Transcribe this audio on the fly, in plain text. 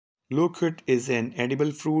Loquat is an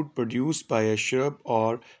edible fruit produced by a shrub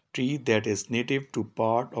or tree that is native to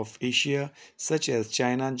part of Asia such as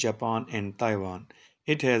China, Japan and Taiwan.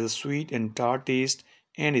 It has a sweet and tart taste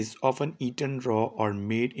and is often eaten raw or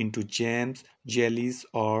made into jams, jellies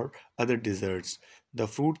or other desserts. The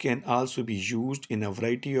fruit can also be used in a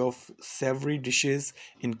variety of savory dishes,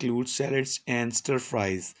 include salads and stir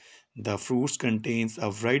fries. The fruits contains a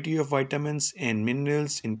variety of vitamins and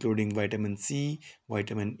minerals including vitamin C,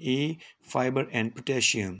 vitamin A, fiber and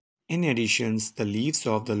potassium. In addition, the leaves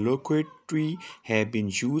of the loquat tree have been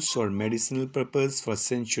used for medicinal purpose for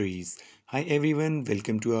centuries. Hi everyone,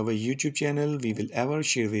 welcome to our YouTube channel. We will ever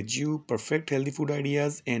share with you perfect healthy food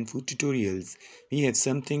ideas and food tutorials. We have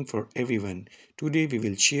something for everyone. Today we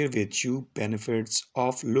will share with you benefits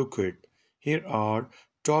of loquat. Here are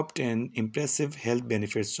top 10 impressive health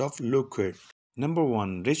benefits of loquat. Number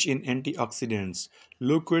 1. Rich in antioxidants.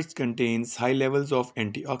 Loquats contains high levels of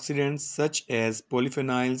antioxidants such as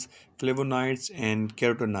polyphenols, flavonoids and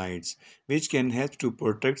carotenoids, which can help to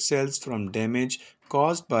protect cells from damage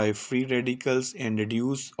caused by free radicals and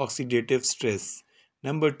reduce oxidative stress.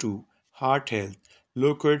 Number 2. Heart health.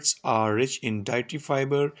 Loquats are rich in dietary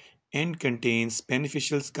fiber and contains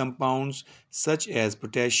beneficial compounds such as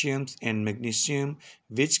potassium and magnesium,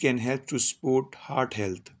 which can help to support heart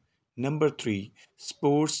health. Number 3.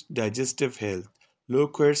 Sports digestive health.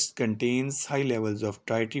 Loquats contains high levels of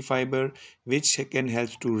dietary fiber which can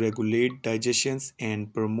help to regulate digestions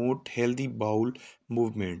and promote healthy bowel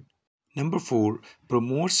movement. Number 4.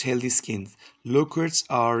 Promotes healthy skin. Loquats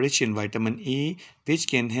are rich in vitamin A which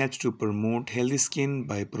can help to promote healthy skin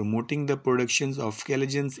by promoting the productions of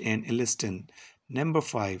collagen and elastin. Number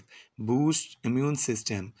 5. Boosts immune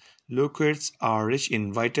system. Loquats are rich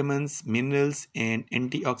in vitamins, minerals and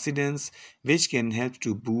antioxidants which can help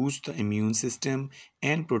to boost the immune system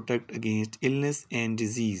and protect against illness and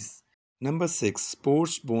disease. Number 6.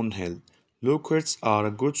 Supports bone health. Loquats are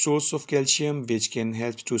a good source of calcium which can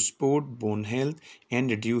help to support bone health and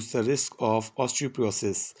reduce the risk of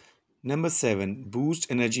osteoporosis. Number 7. Boost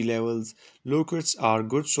energy levels. Loquats are a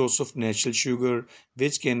good source of natural sugar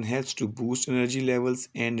which can help to boost energy levels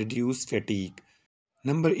and reduce fatigue.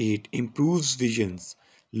 Number 8. Improves visions.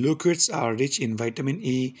 Loquats are rich in vitamin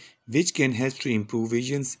A which can help to improve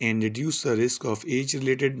visions and reduce the risk of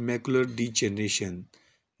age-related macular degeneration.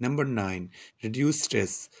 Number 9. Reduce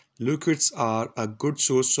stress. Loquats are a good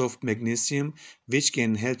source of magnesium which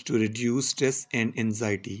can help to reduce stress and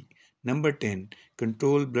anxiety. Number 10.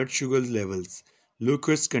 Control blood sugar levels.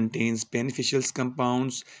 Loquats contains beneficial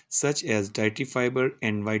compounds such as dietary fiber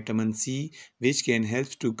and vitamin C which can help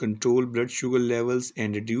to control blood sugar levels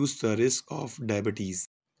and reduce the risk of diabetes.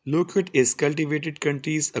 Loquat is cultivated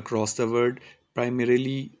countries across the world,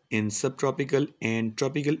 primarily in subtropical and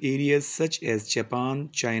tropical areas such as Japan,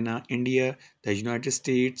 China, India, the United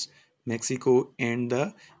States, Mexico, and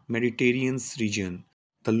the Mediterranean region.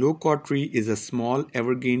 The loquat tree is a small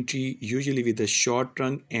evergreen tree, usually with a short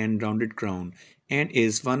trunk and rounded crown, and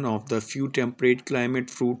is one of the few temperate climate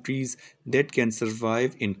fruit trees that can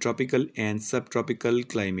survive in tropical and subtropical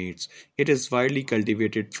climates. It is widely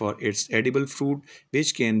cultivated for its edible fruit,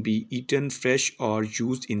 which can be eaten fresh or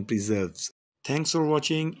used in preserves. Thanks for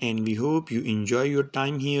watching, and we hope you enjoy your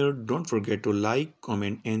time here. Don't forget to like,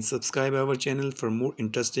 comment and subscribe our channel for more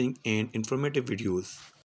interesting and informative videos.